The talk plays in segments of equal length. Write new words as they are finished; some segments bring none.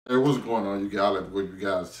Hey, what's going on, you guys? I'd like to welcome you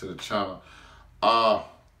guys to the channel.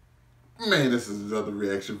 Man, this is another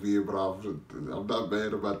reaction video, but I'm not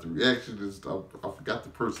mad about the reaction. I forgot the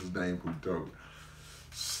person's name who told me.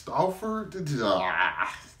 Stauffer? I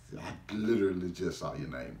literally just saw your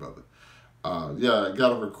name, brother. Yeah, I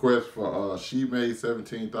got a request for, she made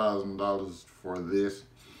 $17,000 for this.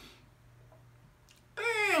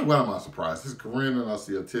 And why am I surprised? This is Corinna, and I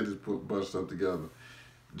see her titties put bunched up together.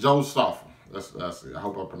 Joe Stauffer. That's it. I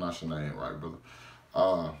hope I pronounced your name right, brother.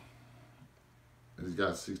 He's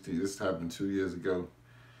got 16. This happened 2 years ago.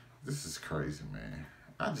 This is crazy, man.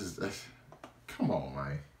 Come on,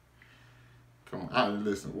 man. Come on.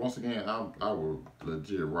 Listen, once again, I will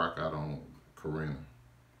legit rock out on Corinna.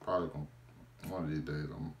 Probably one of these days.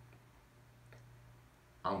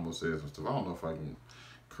 I'm gonna say some stuff. I don't know if I can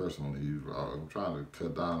curse on these. I'm trying to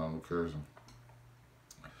cut down on the cursing.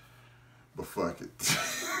 But fuck it.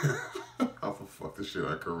 I'm gonna fuck the shit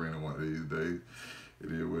out of Corinna one of these days.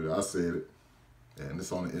 It is what I said it. And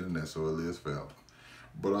it's on the internet, so it is found.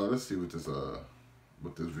 But let's see what this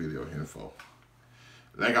video here for.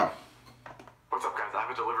 Let go. What's up, guys? I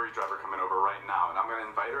have a delivery driver coming over right now, and I'm gonna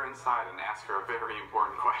invite her inside and ask her a very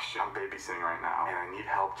important question. I'm babysitting right now, and I need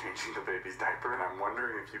help changing the baby's diaper, and I'm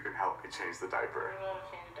wondering if you can help me change the diaper. Do you know how to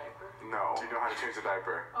change a diaper? No. Do you know how to change the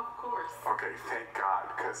diaper? Of course. Okay, thank God,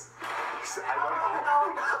 because I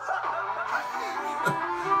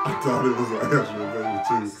thought it was an actual baby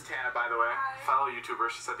too. This is Tana, by the way. Fellow YouTuber.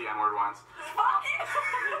 She said the N-word once. Fuck it!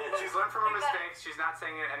 She's learned from her mistakes. She's not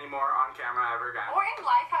saying it anymore on camera ever again. Or in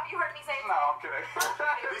life, have you heard me say it? No, I'm kidding.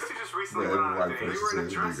 These two just recently went on a date. They were in a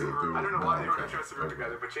dressing room. I don't know why they were in a dressing room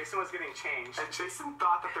together, but Jason was getting changed, and Jason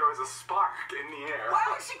thought that there was a spark in the air. Why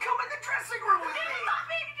would she come in the dressing room with me? It was not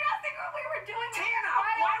being dressing room. We were doing Tana,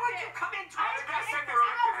 why would you come into the dressing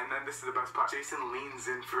room? And then this is the best part. Jason leans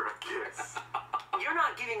in for a kiss. You're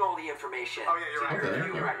not giving all the information. Oh yeah, you're right. Okay.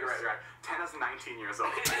 You're right. Tana's 19 years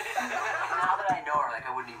old. Now that I know her, like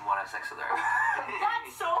I wouldn't even want to have sex with her.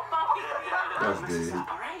 That's so fucking That's gay.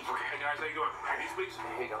 All right. Okay, hey guys, how you doing? Titties, please.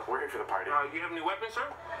 Here you go. We're here for the party. You have any weapons, sir?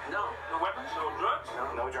 No. No weapons? No drugs?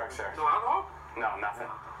 No drugs, sir. No alcohol? No, nothing.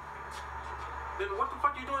 Then what the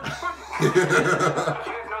fuck you doing at this party? You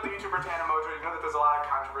guys know the YouTuber Tana Mojo. You know that there's a lot of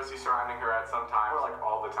controversy surrounding her at some time, or like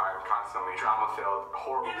all the time, constantly drama-filled,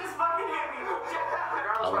 horrible. It just fucking hit me.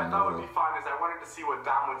 Regardless, what I thought would be fun is I wanted to see what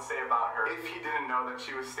Dom would say about her if he didn't know that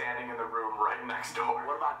she was standing in the room right next door.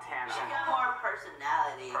 What about Tana? She got more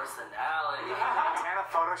personality. Personality. Tana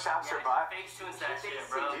photoshops her butt. Face tunes that shit,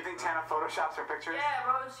 bro. Do you think Tana photoshops her pictures? Yeah,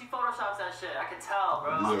 bro. She photoshops that shit. I can tell,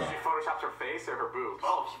 bro. Yeah. She photoshops her face or her boobs?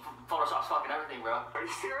 Oh, she photoshops fucking everything, bro. Are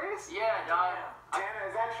you serious? Yeah, dog. Tana,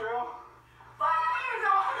 is that true?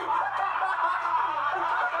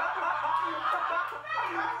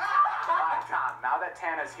 Tom, now that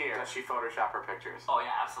Tana's here, does she Photoshop her pictures? Oh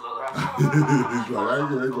yeah, absolutely. He's like, I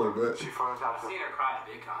ain't going back. She Photoshops I've seen her cry at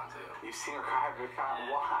VidCon too. You've seen her cry at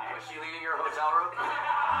VidCon? Why? Was she leaving your hotel room?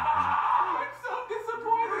 I'm so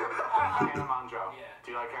disappointed. Tana Monjo. Yeah.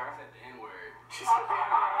 Do you like her? I said the N-word. She said the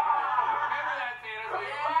N-word. Remember that, Tana?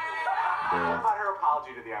 What about her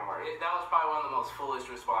apology to the N-word? That was probably one of the most foolish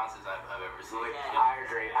responses I've ever seen. I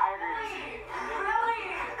agree.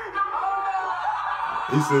 Really?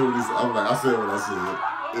 He said what he said. I'm like, I said what I said.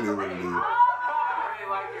 It is what it is. I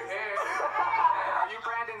really like your hair. Are you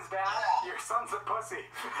Brandon's dad? Your son's a pussy.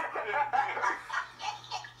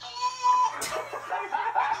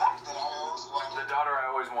 The daughter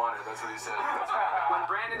I always wanted, that's what he said. When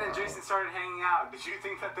Brandon and Jason started hanging out, did you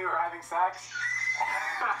think that they were having sex?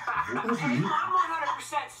 I'm 100%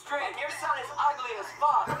 straight. Your son is ugly as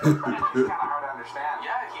fuck. It's kind of hard to understand.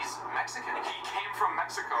 Yeah, he's Mexican. He came from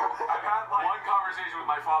Mexico. I've had like One conversation with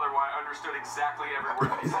my father where I understood exactly every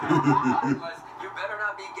word that he said. You better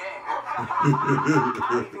not be gay.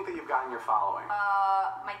 How do you think that you've gotten your following?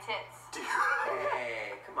 My tits.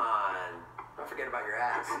 Hey, come on. Don't forget about your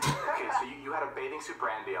ass. Okay, so you had a bathing suit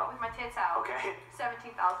brand deal. With my tits out. Okay.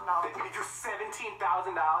 $17,000. They paid you $17,000?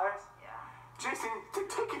 Yeah. Jason,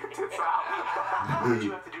 take your tits out. What did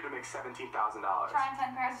you have to do to make $17,000? Trying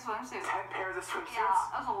 10 pairs of swimsuits. 10 pairs of swimsuits? Yeah,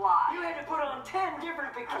 that was a lot. You had to put on 10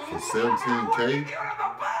 different For bikinis. 17K?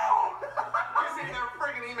 He's in their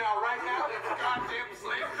freaking email right now. Goddamn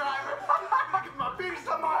slave driver. My beast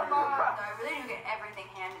on my mind. No, I really do get everything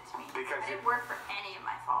handed to me. Because I didn't work for any of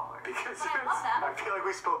my followers. Because but I love them. I feel like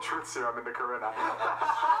we spilled truth serum into Corinna. No,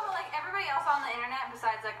 but like everybody else on the internet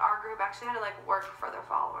besides like our group actually had to like work for their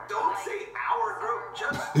followers. Don't like, say our group,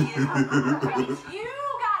 just you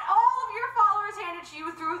got all of your followers handed to you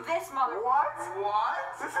through this mother. What?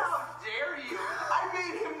 How dare you? I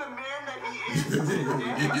made him the man that he is today.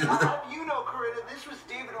 You know, Corinna, this was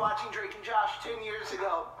David watching Drake and Josh 10 years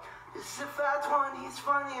ago. This is a fat one, he's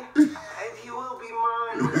funny, and he will be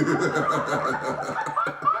mine.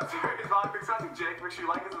 That's very long. Exciting, Jake. Make sure you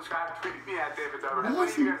like and subscribe. Tweet me at David Dobrik. As many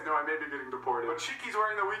of you guys know, I may be getting deported. But Cheeky's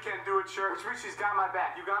wearing the We Can't Do It shirt, which means she's got my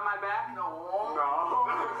back. You got my back? No. No.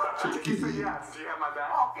 Cheeky said yes. Do you have my back?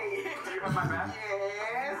 Okay. Do you have my back?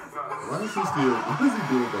 Yes. No. Why is he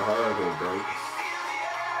doing the hard head, bro?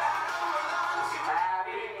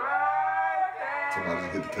 Happy birthday. Somebody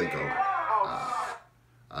hit the takeover.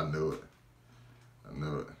 I knew it.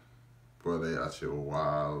 Boy, they out here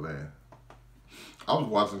wild, man. I was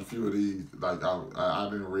watching a few of these, like, I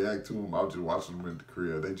didn't react to them. I was just watching them in the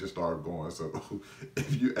crib. They just started going. So,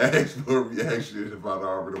 if you ask for a reaction, if I'd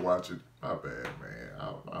already watch it, my bad, man.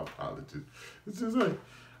 I apologize. It's just like,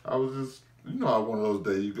 I was just, you know, one of those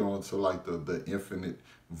days you go into, like, the infinite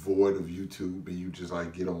void of YouTube, and you just,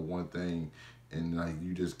 like, get on one thing, and, like,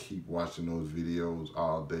 you just keep watching those videos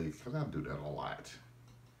all day. Because I do that a lot.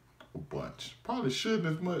 A bunch. Probably shouldn't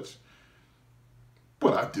as much,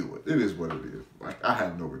 but I do it. It is what it is. Like, I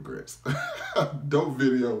have no regrets. Dope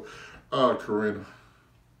video. Corinna.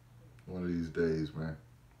 One of these days, man.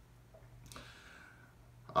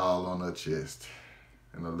 All on her chest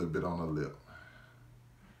and a little bit on her lip.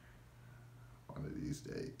 One of these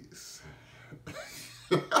days.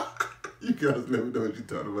 You guys let me know what you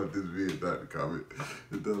thought about this video down in the comment.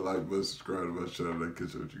 Hit that like button, subscribe to my channel, and I'll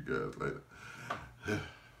catch up with you guys later.